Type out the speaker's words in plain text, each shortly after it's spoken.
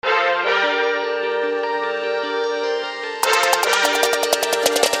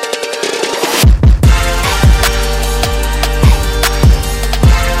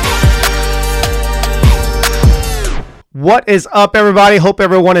What is up, everybody? Hope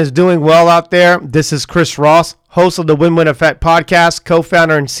everyone is doing well out there. This is Chris Ross, host of the Win-Win Effect podcast,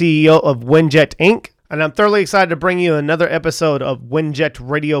 co-founder and CEO of WinJet Inc. And I'm thoroughly excited to bring you another episode of WinJet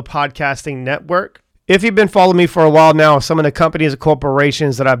Radio Podcasting Network. If you've been following me for a while now, some of the companies and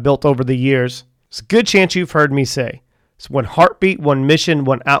corporations that I've built over the years, it's a good chance you've heard me say, it's one heartbeat, one mission,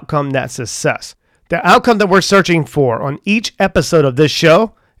 one outcome, that's success. The outcome that we're searching for on each episode of this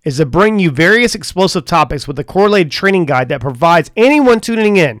show is to bring you various explosive topics with a correlated training guide that provides anyone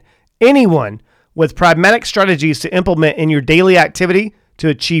tuning in, anyone with pragmatic strategies to implement in your daily activity to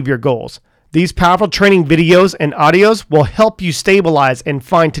achieve your goals. These powerful training videos and audios will help you stabilize and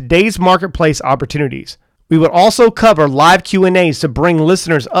find today's marketplace opportunities. We will also cover live Q&As to bring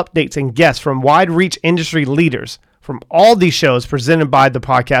listeners updates and guests from wide reach industry leaders from all these shows presented by the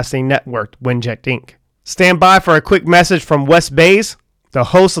podcasting network, WinJet Inc. Stand by for a quick message from Wes Bays, the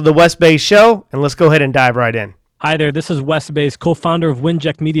host of the Wes Bays Show, and let's go ahead and dive right in. Hi there, this is Wes Bays, co-founder of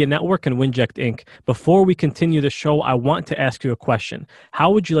WinJet Media Network and WinJet Inc. Before we continue the show, I want to ask you a question.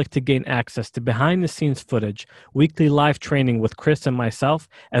 How would you like to gain access to behind-the-scenes footage, weekly live training with Chris and myself,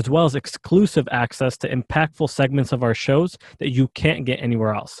 as well as exclusive access to impactful segments of our shows that you can't get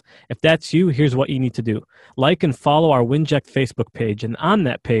anywhere else? If that's you, here's what you need to do. Like and follow our WinJet Facebook page, and on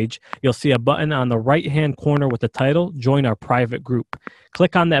that page, you'll see a button on the right-hand corner with the title, Join Our Private Group.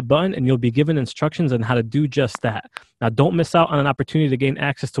 Click on that button and you'll be given instructions on how to do just that. Now, don't miss out on an opportunity to gain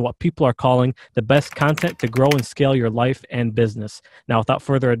access to what people are calling the best content to grow and scale your life and business. Now, without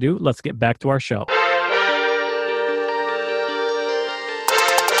further ado, let's get back to our show.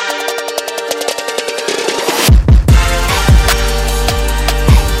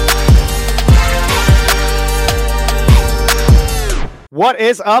 What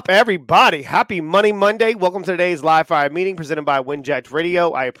is up, everybody? Happy Money Monday. Welcome to today's live fire meeting presented by WinJet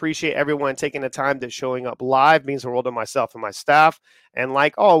Radio. I appreciate everyone taking the time to showing up live. It means the world to myself and my staff. And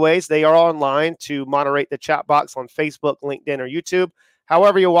like always, they are online to moderate the chat box on Facebook, LinkedIn, or YouTube.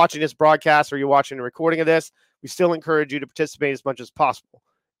 However you're watching this broadcast or you're watching the recording of this, we still encourage you to participate as much as possible.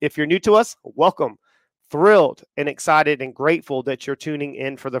 If you're new to us, welcome. Thrilled and excited and grateful that you're tuning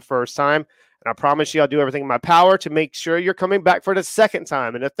in for the first time. And I promise you, I'll do everything in my power to make sure you're coming back for the second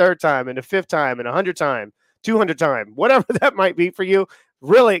time and the third time and the fifth time and 100 time, 200 time, whatever that might be for you.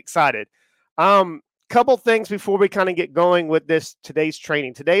 Really excited. Couple things before we kind of get going with today's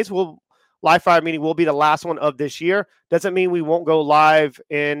training. Today's live fire meeting will be the last one of this year. Doesn't mean we won't go live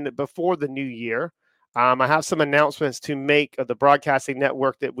before the new year. I have some announcements to make of the broadcasting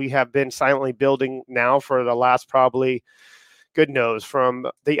network that we have been silently building now for the last probably good knows, from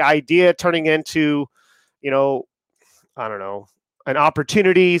the idea turning into, an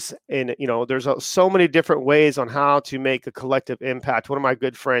opportunities. And, there's so many different ways on how to make a collective impact. One of my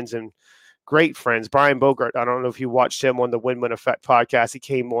good friends and great friends, Brian Bogart, I don't know if you watched him on the Win-Win Effect podcast. He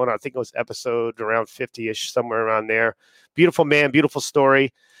came on, I think it was episode around 50-ish, somewhere around there. Beautiful man, beautiful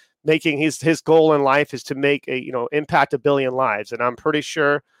story. Making his goal in life is to make impact 1 billion lives. And I'm pretty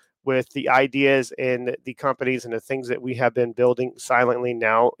sure with the ideas and the companies and the things that we have been building silently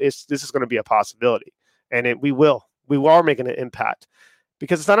now, this is going to be a possibility. And we are making an impact,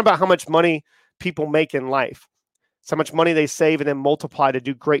 because it's not about how much money people make in life. It's how much money they save and then multiply to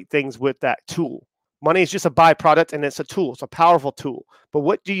do great things with that tool. Money is just a byproduct, and it's a tool. It's a powerful tool. But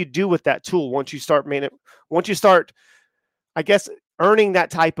what do you do with that tool once you start earning that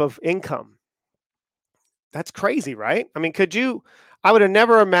type of income? That's crazy, right? I mean, I would have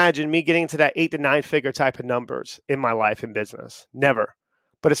never imagined me getting to that 8 to 9 figure type of numbers in my life and business. Never.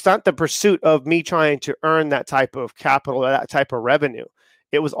 But it's not the pursuit of me trying to earn that type of capital or that type of revenue.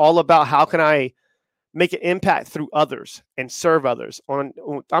 It was all about how can I make an impact through others and serve others.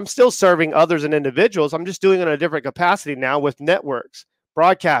 I'm still serving others and individuals. I'm just doing it in a different capacity now with networks,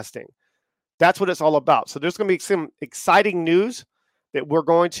 broadcasting. That's what it's all about. So there's going to be some exciting news that we're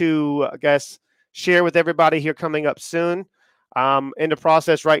going to, share with everybody here coming up soon. In the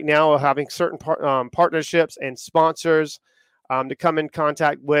process right now of having certain partnerships and sponsors to come in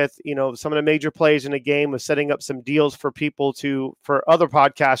contact with, some of the major players in the game, of setting up some deals for people for other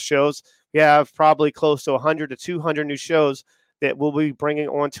podcast shows. We have probably close to 100 to 200 new shows that we'll be bringing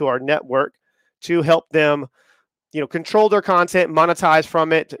onto our network to help them, control their content, monetize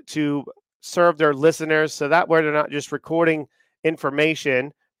from it, to serve their listeners. So that way they're not just recording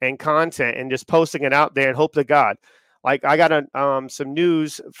information and content and just posting it out there and hope to God. Like, I got some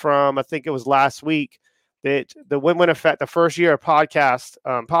news from, I think it was last week, that the Win-Win Effect, the first year of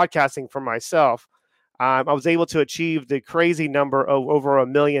podcasting for myself, I was able to achieve the crazy number of over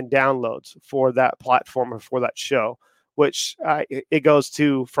 1 million downloads for that platform or for that show, which it goes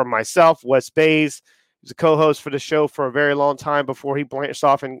to from myself, Wes Bays, was a co-host for the show for a very long time before he branched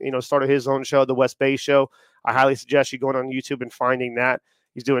off and started his own show, the West Bay Show. I highly suggest you going on YouTube and finding that.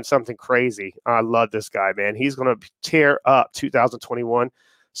 He's doing something crazy. I love this guy, man. He's going to tear up 2021.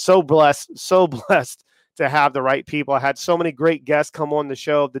 So blessed to have the right people. I had so many great guests come on the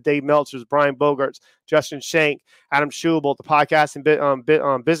show. The Dave Meltzers, Brian Bogarts, Justin Shank, Adam Schubel, the Podcast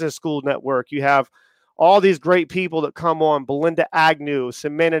and Business School Network. You have all these great people that come on. Belinda Agnew,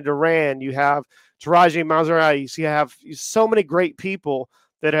 Samantha Duran. You have Taraji Maserati. You have so many great people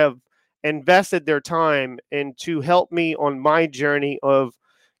that have invested their time and to help me on my journey of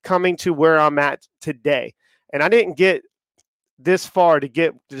coming to where I'm at today. And I didn't get this far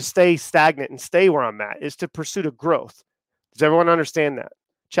to stay stagnant and stay where I'm at. Is to pursue the growth. Does everyone understand that?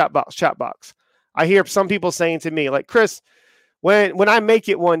 Chat box. I hear some people saying to me, like, Chris, when I make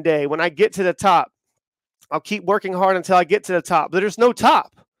it one day, when I get to the top, I'll keep working hard until I get to the top. But there's no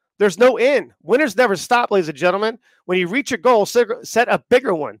top. There's no end. Winners never stop, ladies and gentlemen. When you reach your goal, set a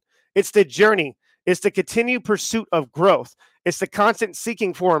bigger one. It's the journey. It's the continued pursuit of growth. It's the constant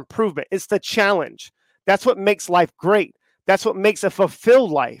seeking for improvement. It's the challenge. That's what makes life great. That's what makes a fulfilled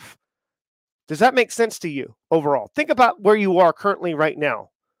life. Does that make sense to you overall? Think about where you are currently right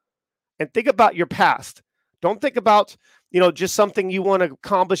now and think about your past. Don't think about, just something you want to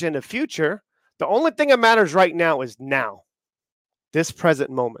accomplish in the future. The only thing that matters right now is now, this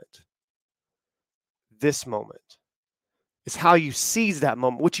present moment. This moment is how you seize that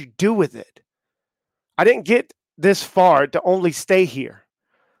moment, what you do with it. I didn't get this far to only stay here.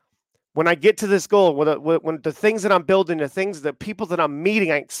 When I get to this goal, when the things that I'm building, the people that I'm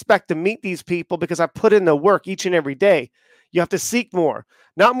meeting, I expect to meet these people because I put in the work each and every day. You have to seek more,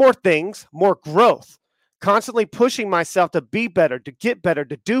 not more things, more growth, constantly pushing myself to be better, to get better,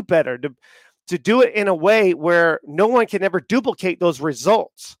 to do better, to do it in a way where no one can ever duplicate those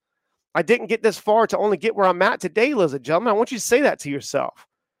results. I didn't get this far to only get where I'm at today, ladies and gentlemen. I want you to say that to yourself.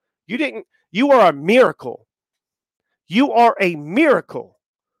 You are a miracle. You are a miracle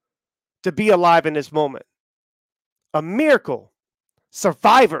to be alive in this moment. A miracle.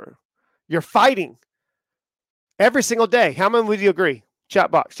 Survivor. You're fighting every single day. How many would you agree?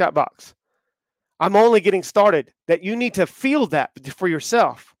 Chat box. I'm only getting started. That you need to feel that for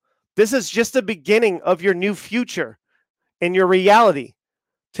yourself. This is just the beginning of your new future and your reality.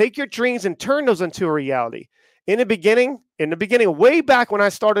 Take your dreams and turn those into a reality. In the beginning, way back when I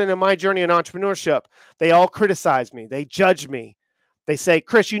started in my journey in entrepreneurship, they all criticized me. They judged me. They say,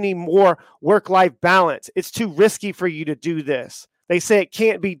 Chris, you need more work-life balance. It's too risky for you to do this. They say it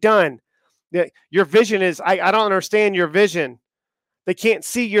can't be done. Your vision is, I don't understand your vision. They can't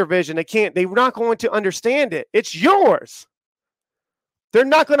see your vision. They're not going to understand it. It's yours.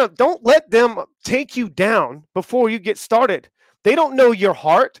 Don't let them take you down before you get started. They don't know your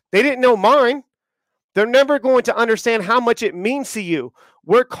heart. They didn't know mine. They're never going to understand how much it means to you.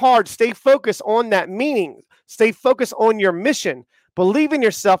 Work hard. Stay focused on that meaning. Stay focused on your mission. Believe in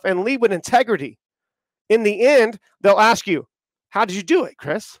yourself and lead with integrity. In the end, they'll ask you, how did you do it,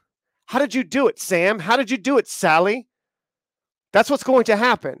 Chris? How did you do it, Sam? How did you do it, Sally? That's what's going to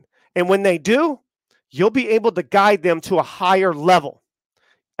happen. And when they do, you'll be able to guide them to a higher level.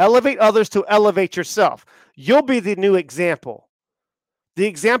 Elevate others to elevate yourself. You'll be the new example. The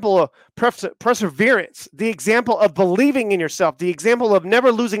example of perseverance, the example of believing in yourself, the example of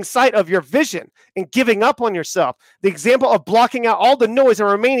never losing sight of your vision and giving up on yourself, the example of blocking out all the noise and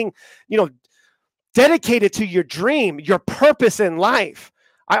remaining, dedicated to your dream, your purpose in life.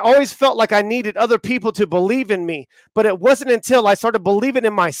 I always felt like I needed other people to believe in me, but it wasn't until I started believing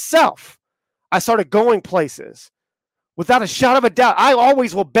in myself, I started going places. Without a shadow of a doubt, I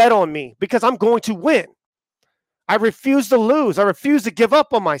always will bet on me because I'm going to win. I refuse to lose. I refuse to give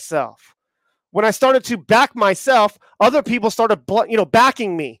up on myself. When I started to back myself, other people started,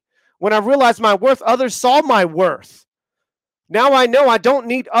 backing me. When I realized my worth, others saw my worth. Now I know I don't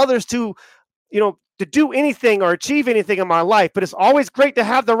need others to do anything or achieve anything in my life, but it's always great to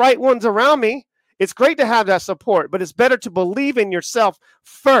have the right ones around me. It's great to have that support, but it's better to believe in yourself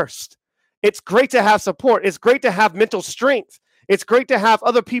first. It's great to have support. It's great to have mental strength. It's great to have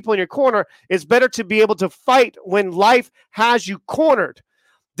other people in your corner. It's better to be able to fight when life has you cornered.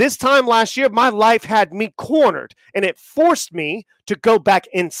 This time last year, my life had me cornered, and it forced me to go back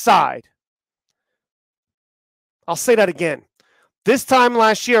inside. I'll say that again. This time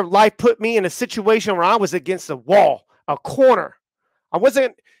last year, life put me in a situation where I was against a wall, a corner. I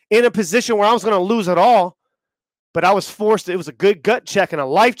wasn't in a position where I was going to lose it all, but I was forced. It was a good gut check and a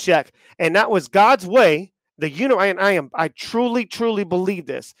life check, and that was God's way. I truly, truly believe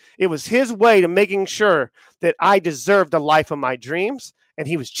this. It was his way to making sure that I deserved the life of my dreams, and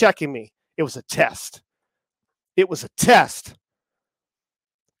he was checking me. It was a test. It was a test.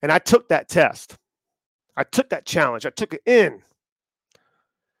 And I took that test. I took that challenge. I took it in.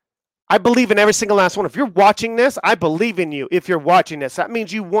 I believe in every single last one. If you're watching this, I believe in you. If you're watching this, that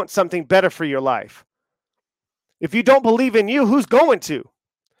means you want something better for your life. If you don't believe in you, who's going to?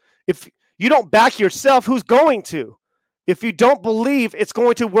 If you don't back yourself, who's going to? If you don't believe it's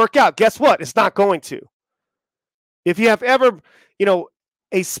going to work out, guess what? It's not going to. If you have ever,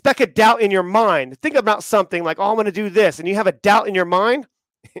 a speck of doubt in your mind, think about something like, oh, I'm going to do this, and you have a doubt in your mind,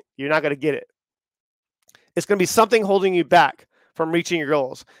 you're not going to get it. It's going to be something holding you back from reaching your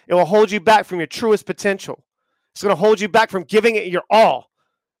goals. It will hold you back from your truest potential. It's going to hold you back from giving it your all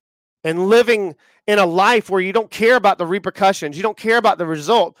and living in a life where you don't care about the repercussions. You don't care about the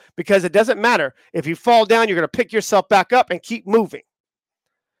result because it doesn't matter. If you fall down, you're going to pick yourself back up and keep moving.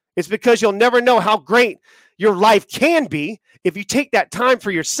 It's because you'll never know how great your life can be if you take that time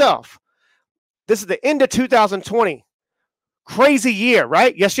for yourself. This is the end of 2020. Crazy year,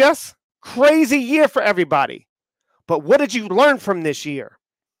 right? Yes? Crazy year for everybody. But what did you learn from this year?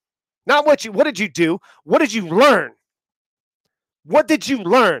 Not what did you do? What did you learn? What did you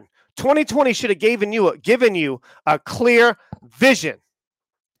learn? 2020 should have given you a clear vision.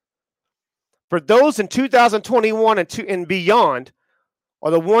 For those in 2021 and beyond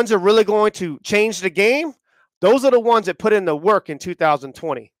are the ones that are really going to change the game. Those are the ones that put in the work in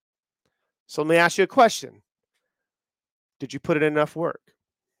 2020. So let me ask you a question. Did you put in enough work?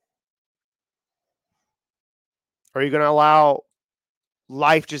 Or are you going to allow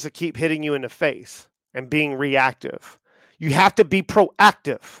life just to keep hitting you in the face and being reactive? You have to be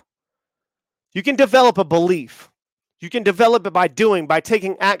proactive. You can develop a belief. You can develop it by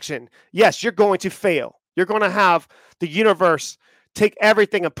taking action. Yes, you're going to fail. You're going to have the universe take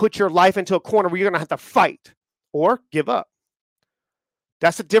everything and put your life into a corner where you're going to have to fight or give up.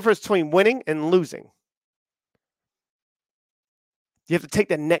 That's the difference between winning and losing. You have to take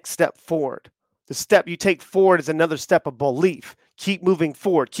the next step forward. The step you take forward is another step of belief. Keep moving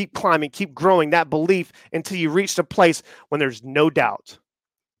forward, keep climbing, keep growing that belief until you reach the place when there's no doubt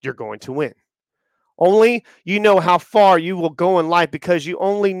you're going to win. Only you know how far you will go in life because you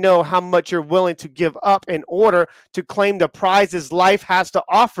only know how much you're willing to give up in order to claim the prizes life has to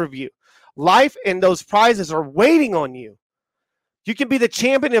offer you. Life and those prizes are waiting on you. You can be the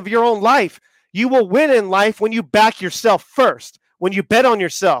champion of your own life. You will win in life when you back yourself first, when you bet on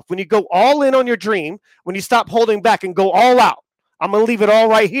yourself, when you go all in on your dream, when you stop holding back and go all out. I'm going to leave it all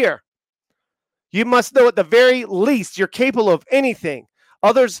right here. You must know at the very least you're capable of anything.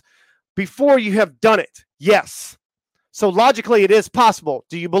 Others before you have done it. Yes. So logically, it is possible.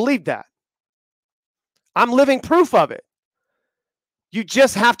 Do you believe that? I'm living proof of it. You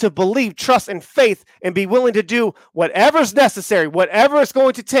just have to believe, trust, and faith and be willing to do whatever's necessary, whatever it's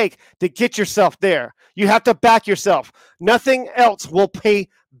going to take to get yourself there. You have to back yourself. Nothing else will pay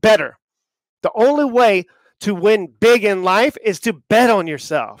better. The only way to win big in life is to bet on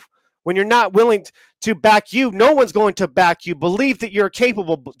yourself. When you're not willing to back you, no one's going to back you. Believe that you're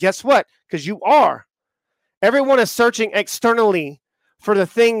capable. But guess what? Because you are. Everyone is searching externally for the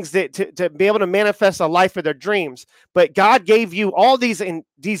things that to be able to manifest a life of their dreams. But God gave you all these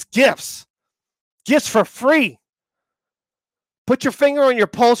gifts for free. Put your finger on your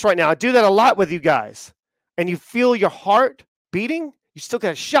pulse right now. I do that a lot with you guys. And you feel your heart beating. You still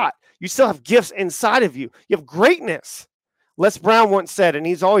got a shot. You still have gifts inside of you. You have greatness. Les Brown once said, and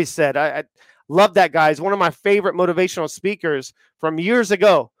he's always said, I love that guy. He's one of my favorite motivational speakers from years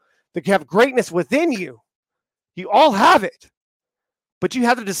ago. That you have greatness within you. You all have it. But you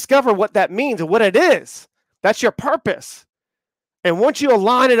have to discover what that means and what it is. That's your purpose. And once you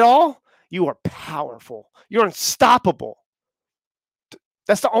align it all, you are powerful. You're unstoppable.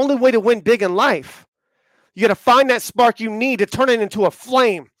 That's the only way to win big in life. You got to find that spark you need to turn it into a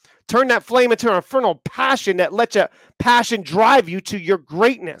flame. Turn that flame into an infernal passion that lets your passion drive you to your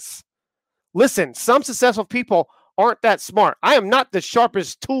greatness. Listen, some successful people aren't that smart. I am not the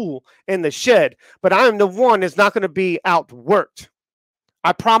sharpest tool in the shed, but I am the one that's not going to be outworked.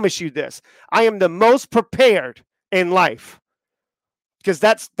 I promise you this. I am the most prepared in life because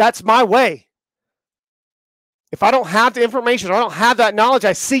that's my way. If I don't have the information, or I don't have that knowledge,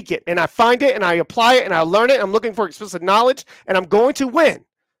 I seek it and I find it and I apply it and I learn it. I'm looking for explicit knowledge and I'm going to win.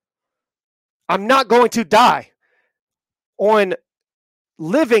 I'm not going to die on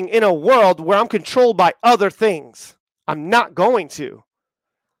living in a world where I'm controlled by other things. I'm not going to.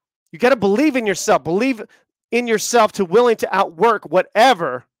 You got to believe in yourself. Believe in yourself to willing to outwork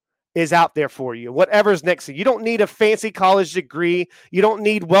whatever is out there for you, whatever is next to you. You don't need a fancy college degree. You don't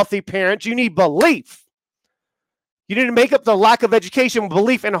need wealthy parents. You need belief. You need to make up the lack of education,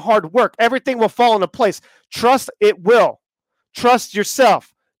 belief, and hard work. Everything will fall into place. Trust it will. Trust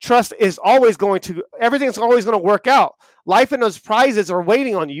yourself. Trust is always everything's always going to work out. Life and those prizes are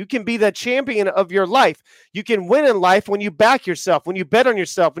waiting on you. You can be the champion of your life. You can win in life when you back yourself, when you bet on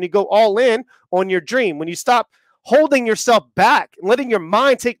yourself, when you go all in on your dream, when you stop holding yourself back and letting your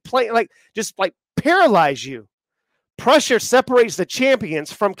mind take play, just paralyze you. Pressure separates the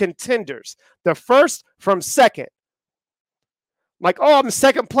champions from contenders, the first from second. I'm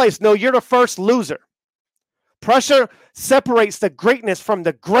second place. No, you're the first loser. Pressure separates the greatness from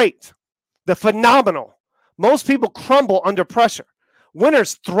the great, the phenomenal. Most people crumble under pressure.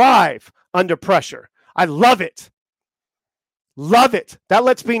 Winners thrive under pressure. I love it. Love it. That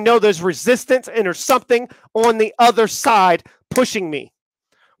lets me know there's resistance and there's something on the other side pushing me.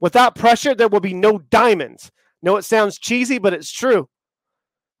 Without pressure, there will be no diamonds. No, it sounds cheesy, but it's true.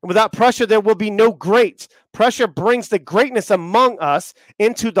 And without pressure, there will be no greats. Pressure brings the greatness among us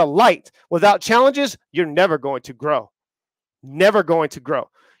into the light. Without challenges, you're never going to grow. Never going to grow.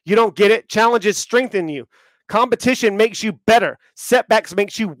 You don't get it. Challenges strengthen you. Competition makes you better. Setbacks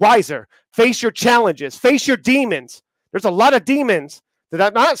makes you wiser. Face your challenges. Face your demons. There's a lot of demons that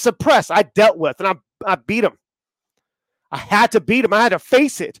I'm not suppressed. I dealt with, and I beat them. I had to beat them. I had to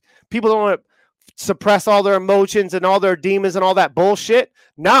face it. People don't want to suppress all their emotions and all their demons and all that bullshit.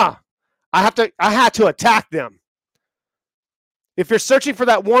 Nah, I had to attack them. If you're searching for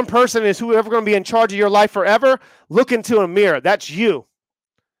that one person is whoever going to be in charge of your life forever, look into a mirror. That's you.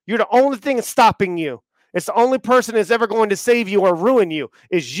 You're the only thing that's stopping you. It's the only person that's ever going to save you or ruin you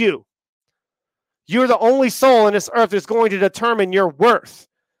is you. You're the only soul on this earth that's going to determine your worth.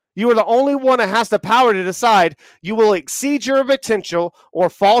 You are the only one that has the power to decide you will exceed your potential or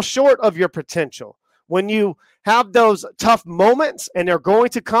fall short of your potential. When you have those tough moments, and they're going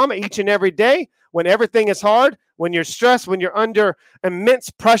to come each and every day, when everything is hard, when you're stressed, when you're under immense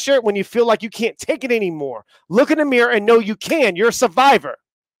pressure, when you feel like you can't take it anymore, look in the mirror and know you can. You're a survivor.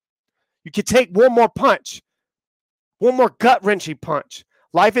 You can take one more punch, one more gut-wrenching punch.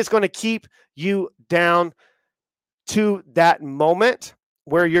 Life is going to keep you down to that moment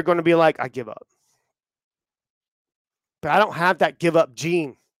where you're going to be like, I give up. But I don't have that give up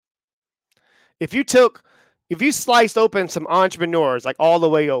gene. If you sliced open some entrepreneurs, all the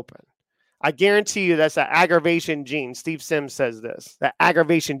way open, I guarantee you that's an aggravation gene. Steve Sims says this. That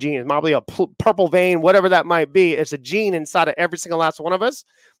aggravation gene is probably a purple vein, whatever that might be. It's a gene inside of every single last one of us,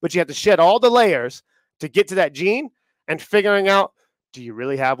 but you have to shed all the layers to get to that gene and figuring out, do you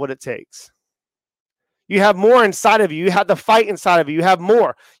really have what it takes? You have more inside of you. You have the fight inside of you. You have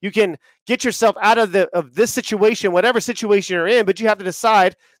more. You can get yourself out of this situation, whatever situation you're in, but you have to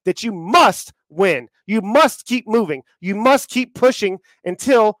decide that you must win. You must keep moving. You must keep pushing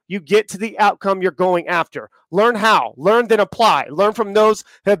until you get to the outcome you're going after. Learn how. Learn, then apply. Learn from those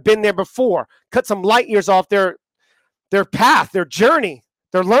who have been there before. Cut some light years off their path, their journey,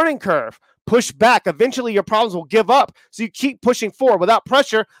 their learning curve. Push back. Eventually, your problems will give up. So you keep pushing forward. Without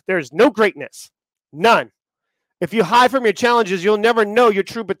pressure, there's no greatness. None. If you hide from your challenges, you'll never know your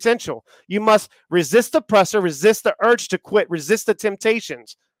true potential. You must resist the pressure, resist the urge to quit, resist the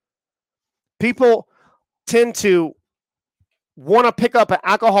temptations. People tend to want to pick up an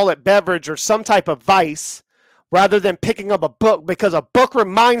alcoholic beverage or some type of vice rather than picking up a book, because a book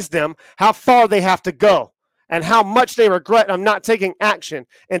reminds them how far they have to go and how much they regret of not taking action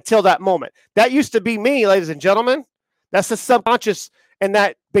until that moment. That used to be me, ladies and gentlemen. That's the subconscious and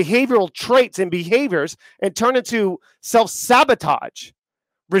that behavioral traits and behaviors, and turn into self-sabotage.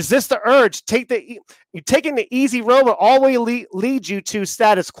 Resist the urge. You're taking the easy road will always lead you to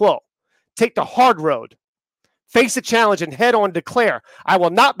status quo. Take the hard road. Face the challenge and head on declare, I will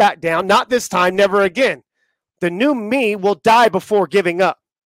not back down, not this time, never again. The new me will die before giving up.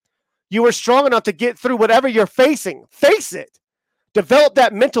 You are strong enough to get through whatever you're facing. Face it. Develop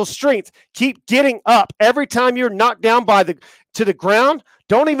that mental strength. Keep getting up. Every time you're knocked down to the ground,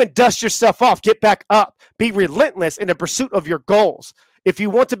 don't even dust yourself off. Get back up. Be relentless in the pursuit of your goals. If you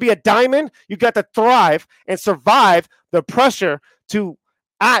want to be a diamond, you got to thrive and survive the pressure to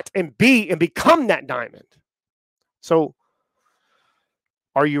act and be and become that diamond. So,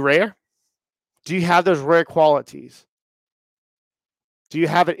 are you rare? Do you have those rare qualities? Do you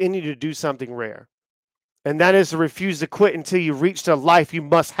have it in you to do something rare? And that is to refuse to quit until you reach the life you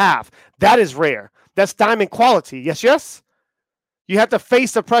must have. That is rare. That's diamond quality. Yes, yes? You have to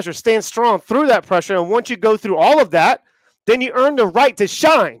face the pressure, stand strong through that pressure. And once you go through all of that, then you earn the right to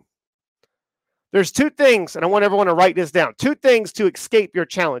shine. There's two things, and I want everyone to write this down. Two things to escape your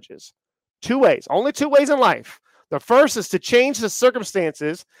challenges. Two ways. Only two ways in life. The first is to change the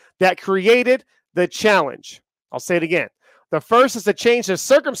circumstances that created the challenge. I'll say it again. The first is to change the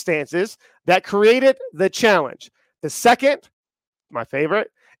circumstances that created the challenge. The second, my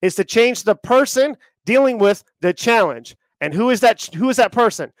favorite, is to change the person dealing with the challenge. And who is that? Who is that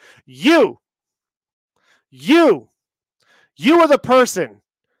person? You. You are the person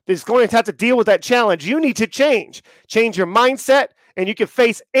that's going to have to deal with that challenge. You need to change your mindset, and you can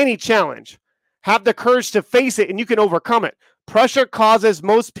face any challenge. Have the courage to face it, and you can overcome it. Pressure causes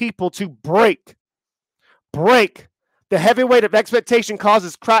most people to break. The heavy weight of expectation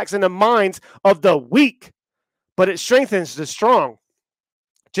causes cracks in the minds of the weak, but it strengthens the strong.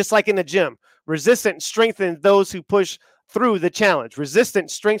 Just like in the gym, resistance strengthens those who push through the challenge.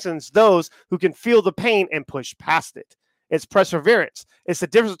 Resistance strengthens those who can feel the pain and push past it. It's perseverance. It's the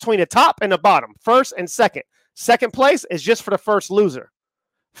difference between the top and the bottom, first and second. Second place is just for the first loser.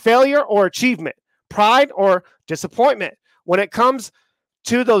 Failure or achievement, pride or disappointment. When it comes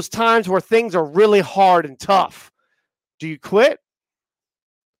to those times where things are really hard and tough, do you quit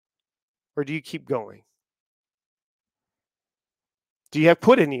or do you keep going? Do you have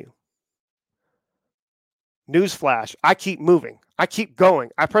quit in you? Newsflash, I keep moving. I keep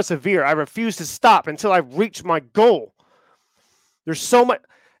going. I persevere. I refuse to stop until I reach my goal. There's so much.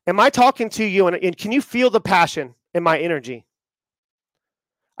 Am I talking to you and can you feel the passion in my energy?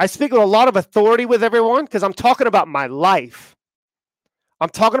 I speak with a lot of authority with everyone because I'm talking about my life. I'm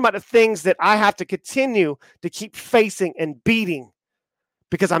talking about the things that I have to continue to keep facing and beating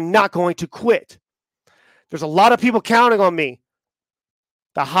because I'm not going to quit. There's a lot of people counting on me.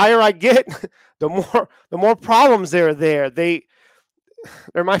 The higher I get, the more problems there are there.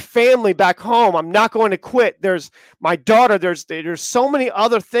 They're my family back home. I'm not going to quit. There's my daughter. There's so many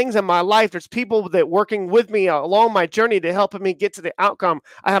other things in my life. There's people that working with me along my journey to helping me get to the outcome.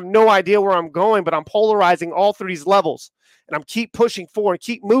 I have no idea where I'm going, but I'm polarizing all through these levels. And I'm keep pushing forward,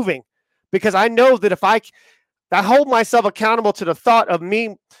 keep moving. Because I know that if I hold myself accountable to the thought of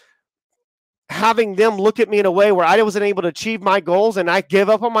me having them look at me in a way where I wasn't able to achieve my goals and I give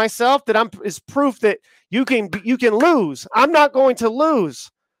up on myself, that is proof that you can lose. I'm not going to lose.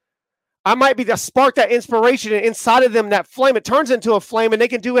 I might be to spark that inspiration inside of them, that flame. It turns into a flame and they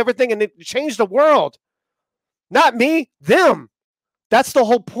can do everything and change the world. Not me, them. That's the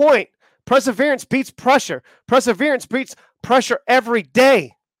whole point. Perseverance beats pressure. Perseverance beats pressure every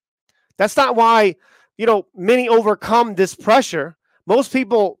day. That's not why, many overcome this pressure. Most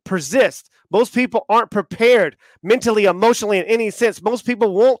people persist. Most people aren't prepared mentally, emotionally, in any sense. Most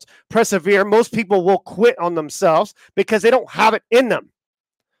people won't persevere. Most people will quit on themselves because they don't have it in them.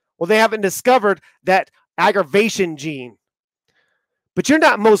 Well, they haven't discovered that aggravation gene. But you're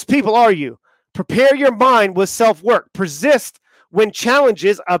not most people, are you? Prepare your mind with self-work. Persist when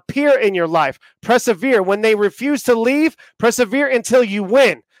challenges appear in your life. Persevere. When they refuse to leave, persevere until you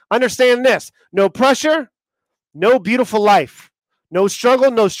win. Understand this. No pressure, no beautiful life. No struggle,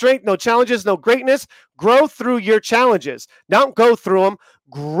 no strength, no challenges, no greatness. Grow through your challenges. Don't go through them.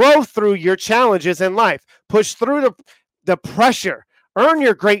 Grow through your challenges in life. Push through the pressure. Earn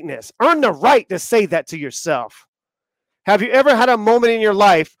your greatness. Earn the right to say that to yourself. Have you ever had a moment in your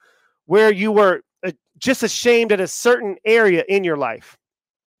life where you were just ashamed at a certain area in your life?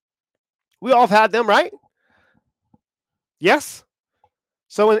 We all have had them, right? Yes?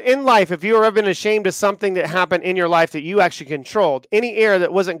 So in life, if you ever been ashamed of something that happened in your life that you actually controlled, any area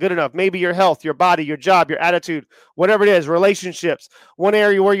that wasn't good enough, maybe your health, your body, your job, your attitude, whatever it is, relationships, one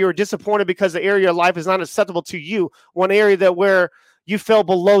area where you were disappointed because the area of life is not acceptable to you, one area where you fell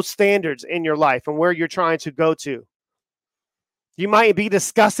below standards in your life and where you're trying to go to. You might be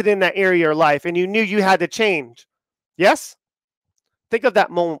disgusted in that area of your life and you knew you had to change. Yes? Think of that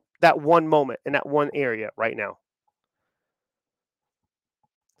moment, that one moment in that one area right now.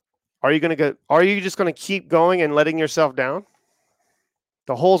 Are you just going to keep going and letting yourself down?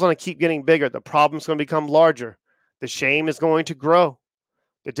 The hole's going to keep getting bigger. The problem's going to become larger. The shame is going to grow.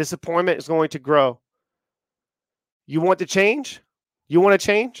 The disappointment is going to grow. You want to change? You want to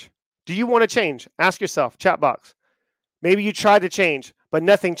change? Do you want to change? Ask yourself, chat box. Maybe you tried to change, but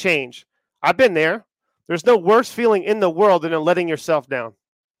nothing changed. I've been there. There's no worse feeling in the world than letting yourself down,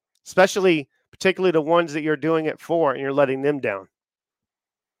 particularly the ones that you're doing it for and you're letting them down.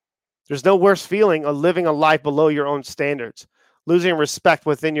 There's no worse feeling of living a life below your own standards. Losing respect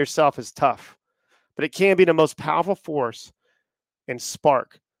within yourself is tough, but it can be the most powerful force and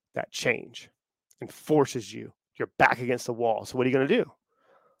spark that change and forces you. You're back against the wall. So what are you going to do?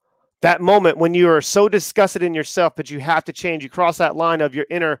 That moment when you are so disgusted in yourself that you have to change, you cross that line of your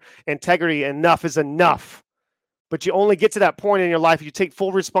inner integrity, enough is enough. But you only get to that point in your life, you take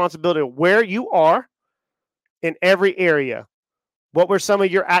full responsibility of where you are in every area. What were some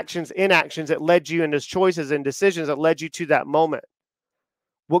of your actions, inactions that led you into choices and decisions that led you to that moment?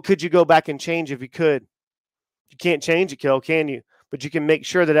 What could you go back and change if you could? You can't change it, Kel, can you? But you can make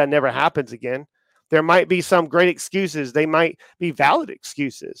sure that that never happens again. There might be some great excuses. They might be valid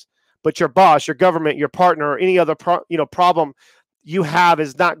excuses. But your boss, your government, your partner, or any other problem you have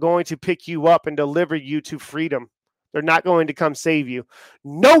is not going to pick you up and deliver you to freedom. They're not going to come save you.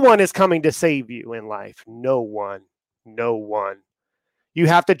 No one is coming to save you in life. No one. No one. You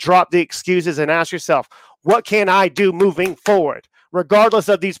have to drop the excuses and ask yourself, what can I do moving forward? Regardless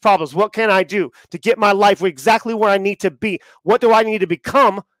of these problems, what can I do to get my life exactly where I need to be? What do I need to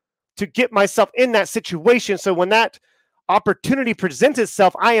become to get myself in that situation? So when that opportunity presents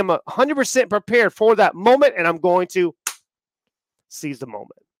itself, I am 100% prepared for that moment, and I'm going to seize the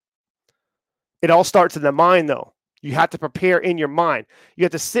moment. It all starts in the mind, though. You have to prepare in your mind. You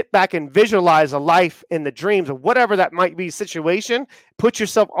have to sit back and visualize a life in the dreams of whatever that might be situation. Put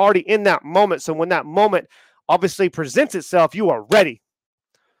yourself already in that moment. So when that moment obviously presents itself, you are ready.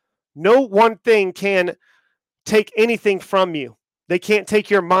 No one thing can take anything from you. They can't take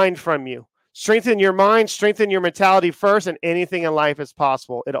your mind from you. Strengthen your mind, strengthen your mentality first, and anything in life is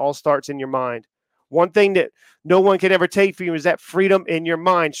possible. It all starts in your mind. One thing that no one can ever take from you is that freedom in your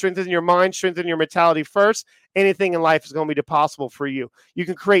mind. Strengthen your mind, strengthen your mentality first. Anything in life is going to be possible for you. You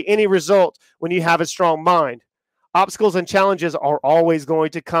can create any result when you have a strong mind. Obstacles and challenges are always going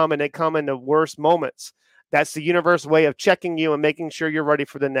to come, and they come in the worst moments. That's the universe way of checking you and making sure you're ready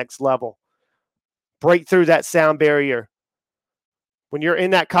for the next level. Break through that sound barrier. When you're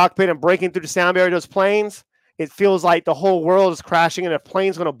in that cockpit and breaking through the sound barrier of those planes, it feels like the whole world is crashing and the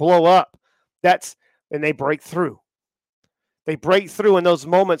plane's going to blow up. And they break through. They break through in those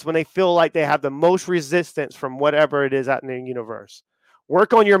moments when they feel like they have the most resistance from whatever it is out in the universe.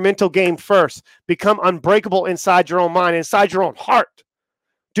 Work on your mental game first. Become unbreakable inside your own mind, inside your own heart.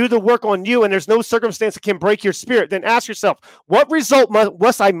 Do the work on you, and there's no circumstance that can break your spirit. Then ask yourself, what result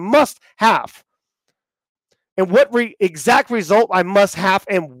must have? And what exact result I must have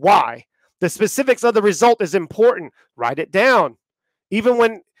and why? The specifics of the result is important. Write it down.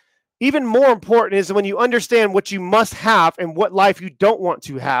 Even more important is when you understand what you must have and what life you don't want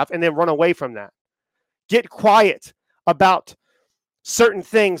to have, and then run away from that. Get quiet about certain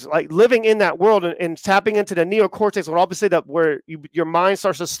things, like living in that world and tapping into the neocortex, where obviously your mind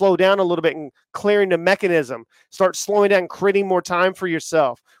starts to slow down a little bit and clearing the mechanism. Start slowing down and creating more time for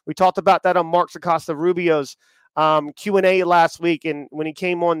yourself. We talked about that on Mark Acosta Rubio's Q&A last week, and when he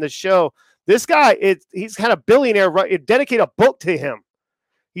came on the show, this guy, he's kind of billionaire, right? Dedicate a book to him.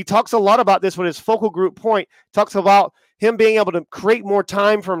 He talks a lot about this with his focal group point. Talks about him being able to create more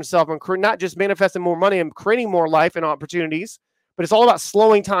time for himself and not just manifesting more money and creating more life and opportunities, but it's all about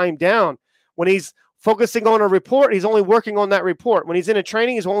slowing time down. When he's focusing on a report, he's only working on that report. When he's in a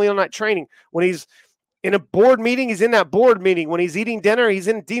training, he's only on that training. When he's in a board meeting, he's in that board meeting. When he's eating dinner, he's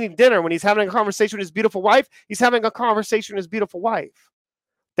eating dinner. When he's having a conversation with his beautiful wife, he's having a conversation with his beautiful wife.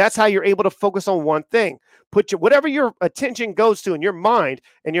 That's how you're able to focus on one thing. Whatever your attention goes to in your mind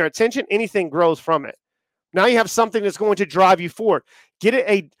and your attention, anything grows from it. Now you have something that's going to drive you forward. Get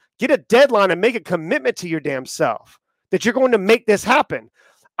a deadline and make a commitment to your damn self that you're going to make this happen.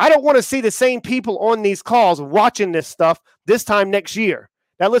 I don't want to see the same people on these calls watching this stuff this time next year.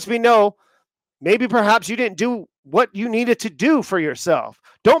 That lets me know maybe perhaps you didn't do what you needed to do for yourself.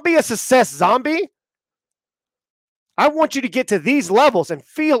 Don't be a success zombie. I want you to get to these levels and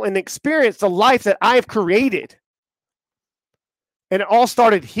feel and experience the life that I've created. And it all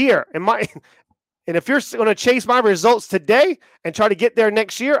started here. And if you're going to chase my results today and try to get there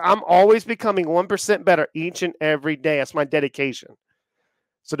next year, I'm always becoming 1% better each and every day. That's my dedication.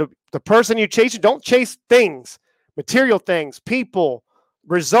 So the person you chase, don't chase things, material things, people,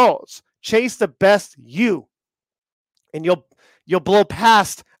 results. Chase the best you. And you'll blow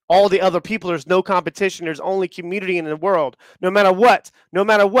past all the other people. There's no competition. There's only community in the world. No matter what,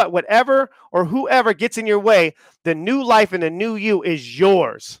 whatever or whoever gets in your way, the new life and the new you is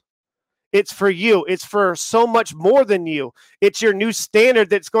yours. It's for you. It's for so much more than you. It's your new standard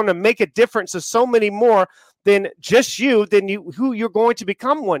that's going to make a difference to so many more than just you, who you're going to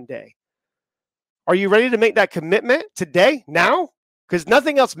become one day. Are you ready to make that commitment today, now? Because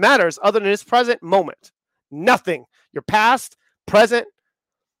nothing else matters other than this present moment. Nothing. Your past, present.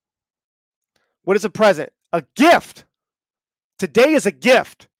 What is a present? A gift. Today is a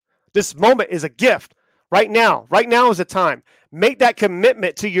gift. This moment is a gift. Right now is a time. Make that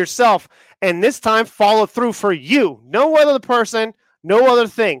commitment to yourself, and this time follow through for you. No other person, no other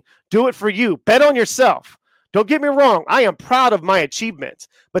thing. Do it for you. Bet on yourself. Don't get me wrong. I am proud of my achievements,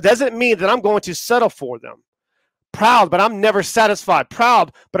 but doesn't mean that I'm going to settle for them. Proud, but I'm never satisfied.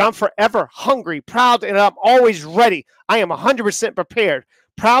 Proud, but I'm forever hungry. Proud, and I'm always ready. I am 100% prepared.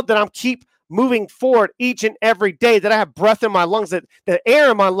 Proud that I'm keep moving forward each and every day, that I have breath in my lungs, that the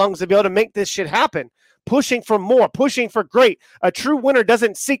air in my lungs to be able to make this shit happen. Pushing for more, pushing for great. A true winner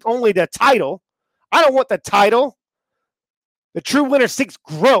doesn't seek only the title. I don't want the title. The true winner seeks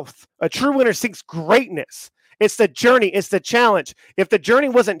growth. A true winner seeks greatness. It's the journey. It's the challenge. If the journey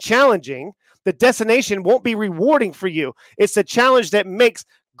wasn't challenging, the destination won't be rewarding for you. It's the challenge that makes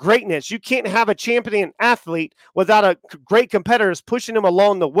greatness. You can't have a champion athlete without a great competitors pushing him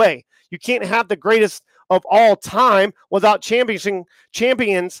along the way. You can't have the greatest of all time without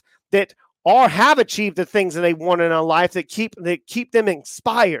champions that have achieved the things that they want in a life, that keep them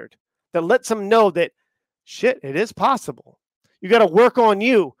inspired, that lets them know that shit, it is possible. You got to work on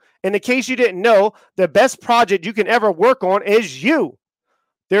you. In the case you didn't know, the best project you can ever work on is you.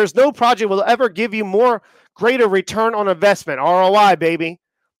 There's no project will ever give you more greater return on investment, ROI, baby.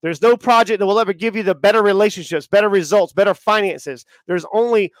 There's no project that will ever give you the better relationships, better results, better finances. There's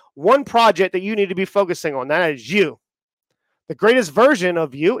only one project that you need to be focusing on. That is you. The greatest version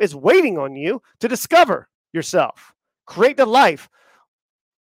of you is waiting on you to discover yourself. Create the life.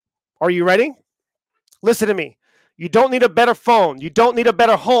 Are you ready? Listen to me. You don't need a better phone. You don't need a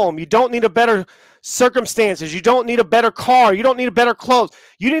better home. You don't need a better circumstances. You don't need a better car. You don't need a better clothes.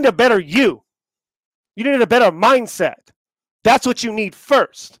 You need a better you. You need a better mindset. That's what you need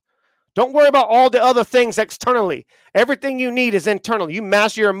first. Don't worry about all the other things externally. Everything you need is internal. You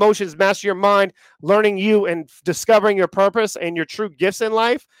master your emotions, master your mind, learning you and discovering your purpose and your true gifts in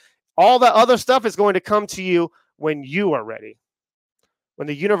life. All that other stuff is going to come to you when you are ready. When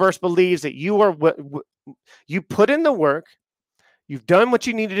the universe believes that you put in the work, you've done what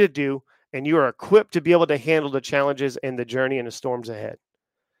you needed to do, and you are equipped to be able to handle the challenges and the journey and the storms ahead.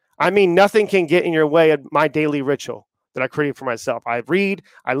 I mean, nothing can get in your way of my daily ritual that I created for myself. I read,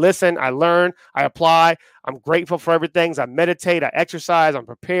 I listen, I learn, I apply. I'm grateful for everything. I meditate, I exercise, I'm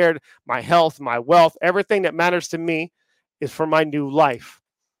prepared. My health, my wealth, everything that matters to me is for my new life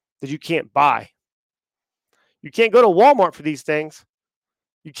that you can't buy. You can't go to Walmart for these things.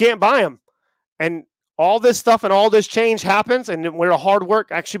 You can't buy them. And all this stuff and all this change happens, and where the hard work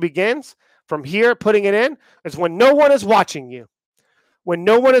actually begins from here, putting it in, is when no one is watching you. When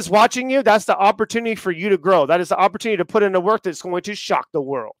no one is watching you, that's the opportunity for you to grow. That is the opportunity to put in the work that's going to shock the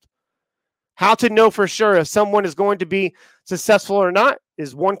world. How to know for sure if someone is going to be successful or not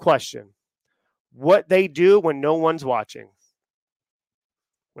is one question. What they do when no one's watching.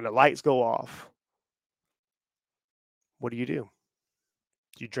 When the lights go off. What do you do?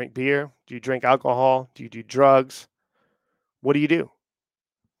 Do you drink beer? Do you drink alcohol? Do you do drugs? What do you do?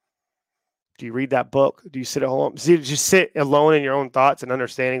 Do you read that book? Do you sit at home? Do you just sit alone in your own thoughts and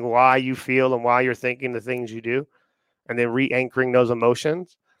understanding why you feel and why you're thinking the things you do, and then re-anchoring those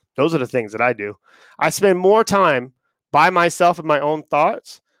emotions? Those are the things that I do. I spend more time by myself in my own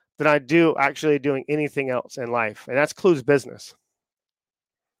thoughts than I do actually doing anything else in life. And that's Clues business.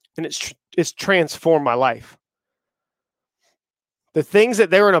 And it's transformed my life. The things that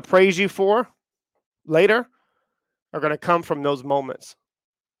they're going to praise you for later are going to come from those moments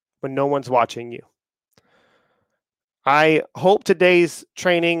when no one's watching you. I hope today's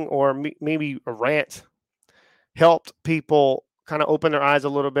training or maybe a rant helped people kind of open their eyes a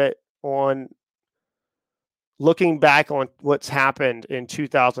little bit on looking back on what's happened in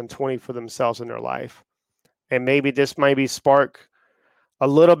 2020 for themselves in their life. And maybe this might spark a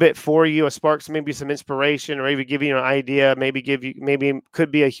little bit for you, sparks maybe some inspiration, or maybe give you an idea, maybe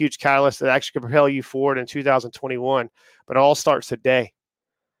could be a huge catalyst that actually could propel you forward in 2021. But it all starts today.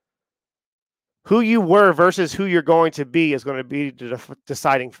 Who you were versus who you're going to be is going to be the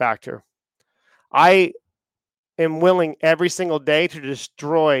deciding factor. I am willing every single day to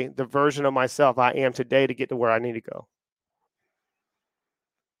destroy the version of myself I am today to get to where I need to go.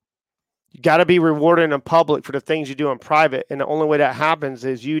 You got to be rewarded in public for the things you do in private. And the only way that happens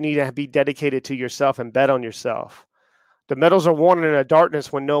is you need to be dedicated to yourself and bet on yourself. The medals are won in the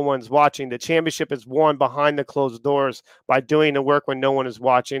darkness when no one's watching. The championship is won behind the closed doors by doing the work when no one is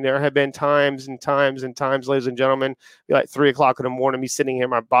watching. There have been times and times and times, ladies and gentlemen, like 3 o'clock in the morning, me sitting here in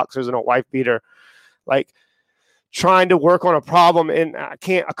my boxers and a wife beater, like trying to work on a problem, and I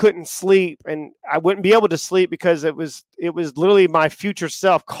couldn't sleep, and I wouldn't be able to sleep because it was literally my future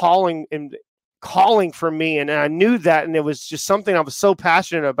self calling for me. And I knew that, and it was just something I was so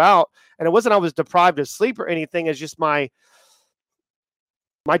passionate about. And it wasn't I was deprived of sleep or anything. It's just my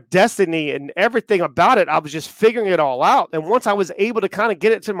my destiny and everything about it, I was just figuring it all out. And once I was able to kind of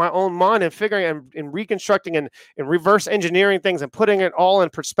get it to my own mind and figuring and reconstructing and reverse engineering things and putting it all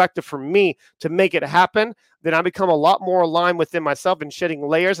in perspective for me to make it happen, then I become a lot more aligned within myself and shedding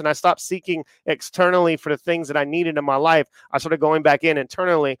layers. And I stopped seeking externally for the things that I needed in my life. I started going back in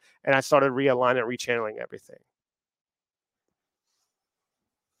internally, and I started realigning, rechanneling everything.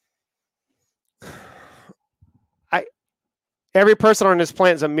 Every person on this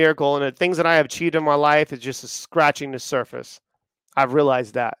planet is a miracle, and the things that I have achieved in my life is just scratching the surface. I've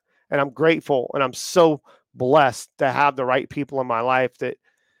realized that, and I'm grateful, and I'm so blessed to have the right people in my life that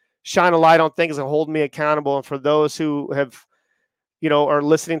shine a light on things and hold me accountable. And for those who have, are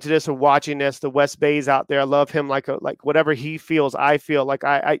listening to this or watching this, the West Bay's out there, I love him like whatever he feels, I feel like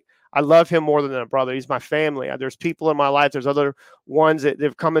I love him more than a brother. He's my family. There's people in my life. There's other ones that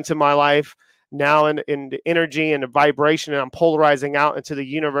have come into my life now in the energy and the vibration, and I'm polarizing out into the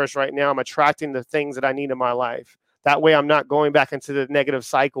universe right now. I'm attracting the things that I need in my life. That way I'm not going back into the negative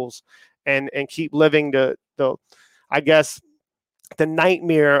cycles and keep living the I guess the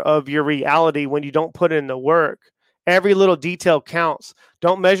nightmare of your reality when you don't put in the work. Every little detail counts.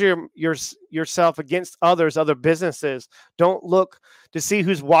 Don't measure yourself against other businesses. Don't look to see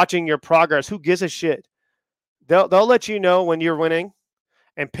who's watching your progress. Who gives a shit? They'll let you know when you're winning.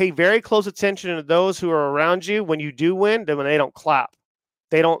 And pay very close attention to those who are around you when you do win, then when they don't clap.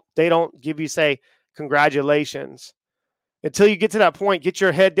 They don't give you, say, congratulations. Until you get to that point, get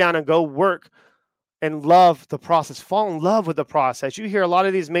your head down and go work and love the process. Fall in love with the process. You hear a lot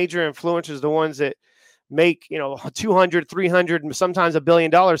of these major influencers, the ones that make, 200, 300, sometimes $1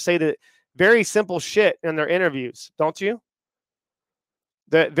 billion, say that very simple shit in their interviews, don't you?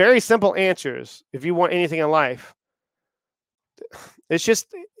 The very simple answers if you want anything in life. It's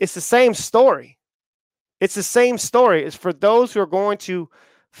the same story. It's the same story. It's for those who are going to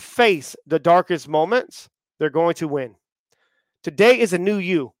face the darkest moments, they're going to win. Today is a new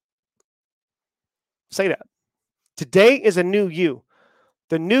you. Say that. Today is a new you.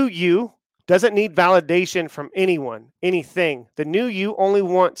 The new you doesn't need validation from anyone, anything. The new you only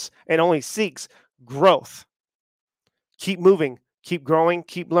wants and only seeks growth. Keep moving, keep growing,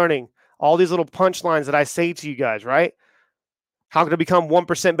 keep learning. All these little punchlines that I say to you guys, right? How can I become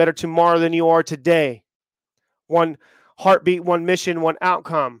 1% better tomorrow than you are today? One heartbeat, one mission, one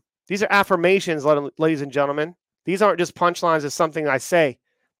outcome. These are affirmations, ladies and gentlemen. These aren't just punchlines of something I say.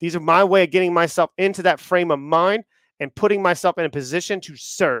 These are my way of getting myself into that frame of mind and putting myself in a position to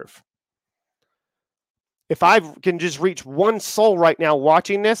serve. If I can just reach one soul right now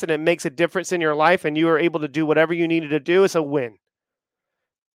watching this and it makes a difference in your life and you are able to do whatever you needed to do, it's a win.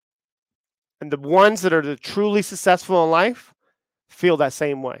 And the ones that are truly successful in life feel that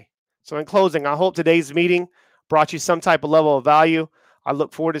same way. So in closing, I hope today's meeting brought you some type of level of value. I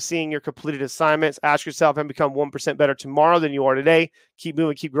look forward to seeing your completed assignments. Ask yourself and become 1% better tomorrow than you are today. Keep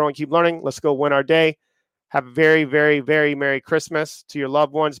moving, keep growing, keep learning. Let's go win our day. Have a very, very, very Merry Christmas to your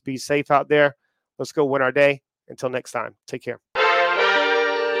loved ones. Be safe out there. Let's go win our day. Until next time, take care.